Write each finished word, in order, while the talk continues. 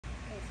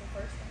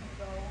first. I'm going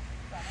to go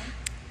running.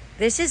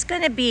 This is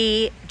going to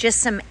be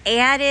just some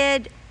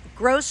added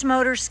gross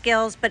motor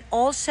skills, but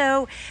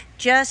also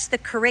just the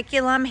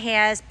curriculum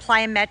has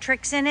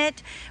plyometrics in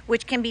it,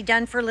 which can be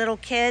done for little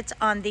kids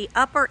on the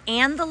upper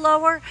and the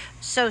lower.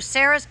 So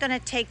Sarah's going to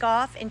take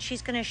off and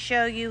she's going to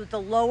show you the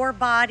lower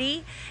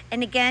body.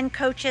 And again,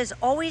 coaches,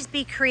 always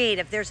be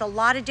creative. There's a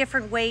lot of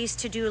different ways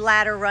to do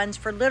ladder runs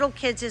for little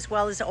kids as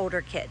well as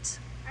older kids.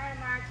 All right,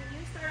 Mara, can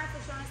you start off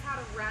with showing us how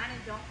to run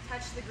and don't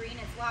touch the green?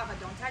 It's lava.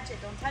 Don't touch it.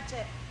 Don't touch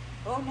it.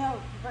 Oh no,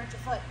 you burnt your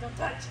foot. Don't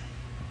touch.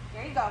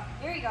 There you go.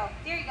 There you go.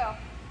 There you go.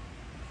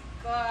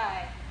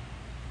 Good.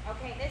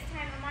 Okay, this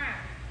time, Amara,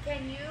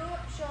 can you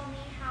show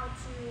me how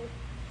to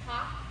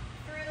hop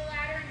through the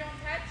ladder and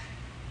don't touch?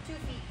 2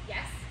 feet.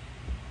 Yes.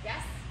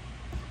 Yes.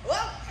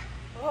 Whoa.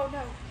 Oh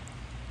no.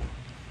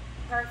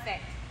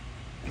 Perfect.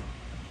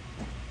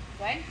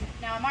 Good.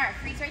 Now, Amara,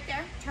 freeze right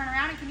there. Turn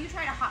around and can you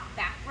try to hop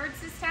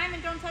backwards this time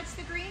and don't touch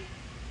the green?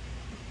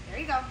 There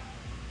you go.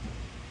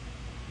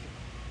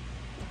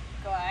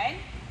 Good.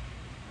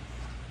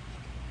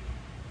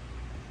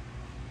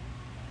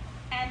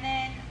 And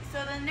then, so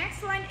the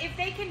next one, if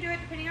they can do it,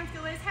 depending on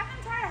skill is, have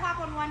them try to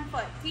hop on 1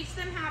 foot. Teach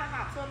them how to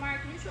hop. So, Amara,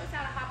 can you show us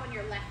how to hop on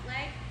your left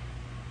leg?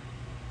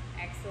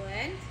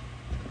 Excellent.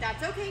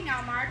 That's okay. Now,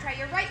 Amara, try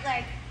your right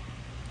leg.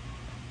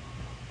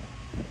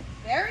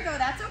 There we go.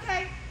 That's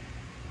okay.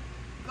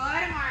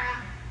 Good,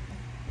 Amara.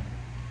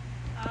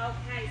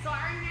 Okay, so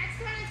our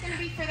next one is going to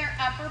be for their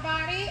upper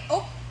body.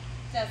 Oh,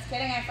 just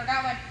kidding. I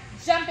forgot one.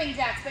 Jumping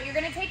jacks, but you're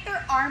going to take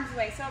their arms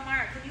away. So,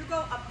 Amara, can you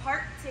go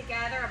apart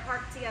together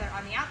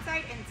on the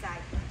outside,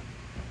 inside?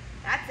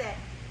 That's it.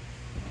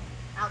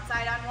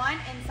 Outside on one,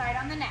 inside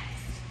on the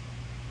next.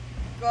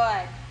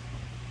 Good.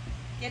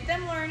 Get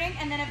them learning,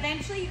 and then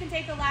eventually you can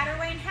take the ladder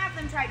away and have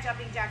them try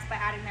jumping jacks by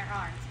adding their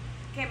arms.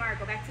 Okay, Amara,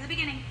 go back to the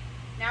beginning.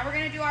 Now we're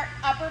going to do our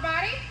upper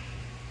body,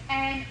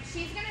 and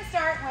she's going to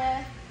start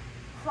with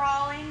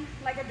crawling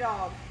like a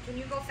dog. Can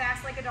you go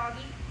fast like a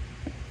doggy?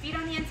 Feet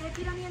on the inside,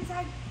 feet on the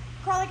inside.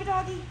 Crawl like a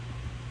doggy.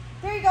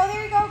 There you go,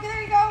 there you go,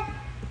 there you go.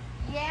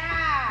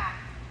 Yeah.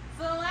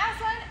 So the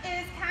last one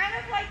is kind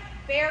of like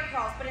bear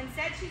crawls, but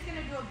instead she's going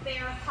to do a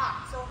bear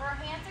hop. So her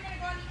hands are going to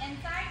go on the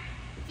inside,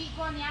 feet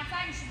go on the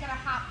outside, and she's going to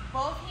hop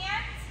both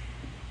hands,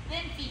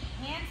 then feet,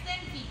 hands,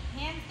 then feet,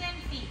 hands, then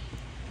feet.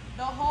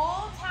 The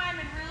whole time,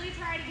 and really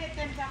try to get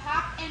them to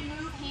hop and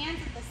move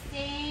hands at the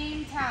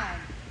same time.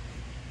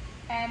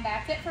 And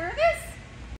that's it for this.